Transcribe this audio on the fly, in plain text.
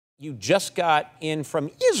you just got in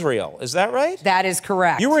from Israel. Is that right? That is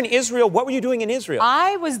correct. You were in Israel. What were you doing in Israel?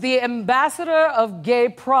 I was the ambassador of gay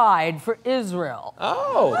pride for Israel.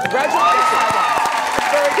 Oh, congratulations.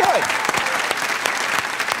 Very good.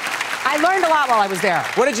 I learned a lot while I was there.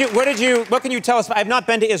 What can you tell us? I've not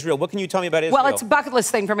been to Israel. What can you tell me about Israel? Well, it's a bucket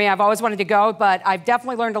list thing for me. I've always wanted to go, but I've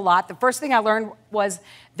definitely learned a lot. The first thing I learned was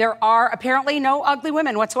there are apparently no ugly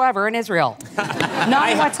women whatsoever in Israel.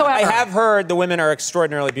 None whatsoever. I have heard the women are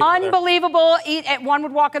extraordinarily beautiful. Unbelievable. One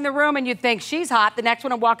would walk in the room and you'd think she's hot. The next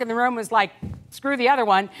one would walk in the room was like, screw the other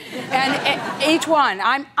one. And each one,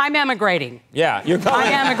 I'm emigrating. Yeah, you're going.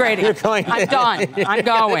 I'm emigrating. You're going. I'm done. I'm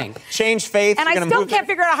going. Change faith. And I still can't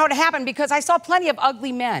figure out how it happened because I saw plenty of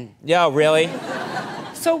ugly men. Yeah, really?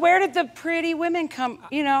 So where did the pretty women come,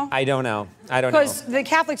 you know? I don't know. Because the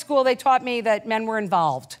Catholic school, they taught me that men were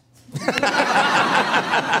involved.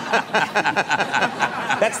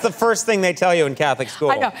 That's the first thing they tell you in Catholic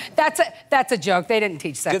school. I know. That's a joke. They didn't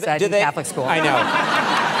teach sex ed in Catholic school. I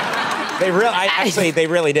know. They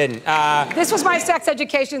really didn't. This was my sex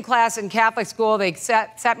education class in Catholic school. They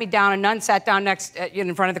sat me down, a nun sat down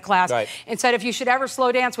in front of the class and said, if you should ever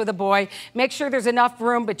slow dance with a boy, make sure there's enough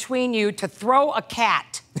room between you to throw a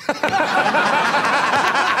cat.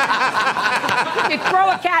 You throw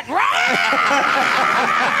a cat.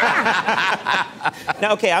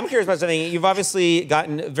 Now, okay, I'm curious about something. You've obviously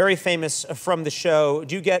gotten very famous from the show.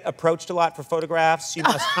 Do you get approached a lot for photographs? You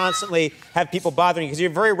must constantly have people bothering you because you're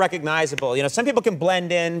very recognizable. You know, some people can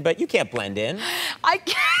blend in, but you can't blend in. I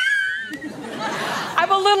can't.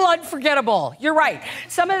 I'm a little unforgettable. You're right.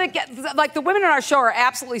 Some of the women in our show are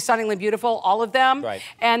absolutely stunningly beautiful, all of them. Right.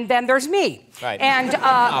 And then there's me. Right. And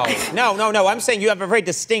no. I'm saying you have a very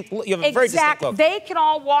distinct. You have a very distinct look. They can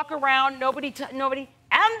all walk around. Nobody.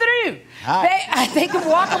 Andrew. Hi. They can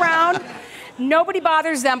walk around. Nobody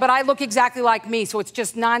bothers them, but I look exactly like me, so it's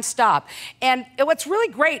just nonstop. And what's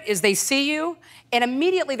really great is they see you, and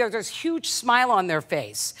immediately there's this huge smile on their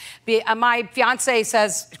face. My fiance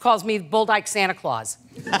calls me Bulldyke Santa Claus.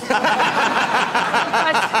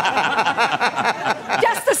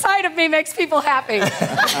 Just the sight of me makes people happy.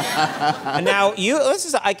 And now,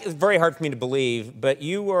 it's very hard for me to believe, but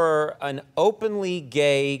you were an openly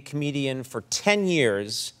gay comedian for 10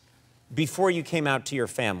 years before you came out to your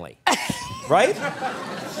family, right?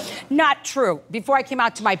 Not true. Before I came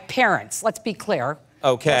out to my parents, let's be clear.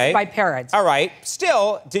 Okay. Just my parents. All right.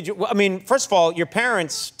 Still, first of all, your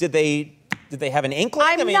parents, did they have an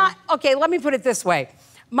inkling? Okay, let me put it this way.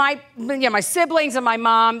 My siblings and my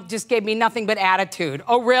mom just gave me nothing but attitude.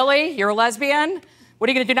 Oh, really? You're a lesbian? What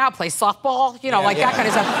are you going to do now? Play softball? That kind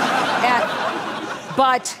of stuff.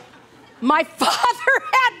 But my father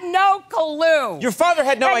had no clue. Your father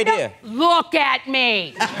had no idea? Look at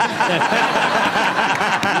me. Look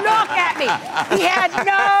at me. He had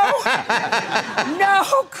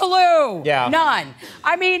no clue. Yeah. None.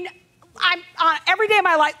 I mean, I'm every day of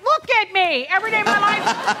my life, look at me. Every day of my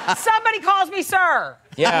life, somebody calls me sir.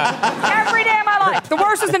 Yeah. Every day of my life. The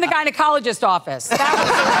worst was in the gynecologist office. That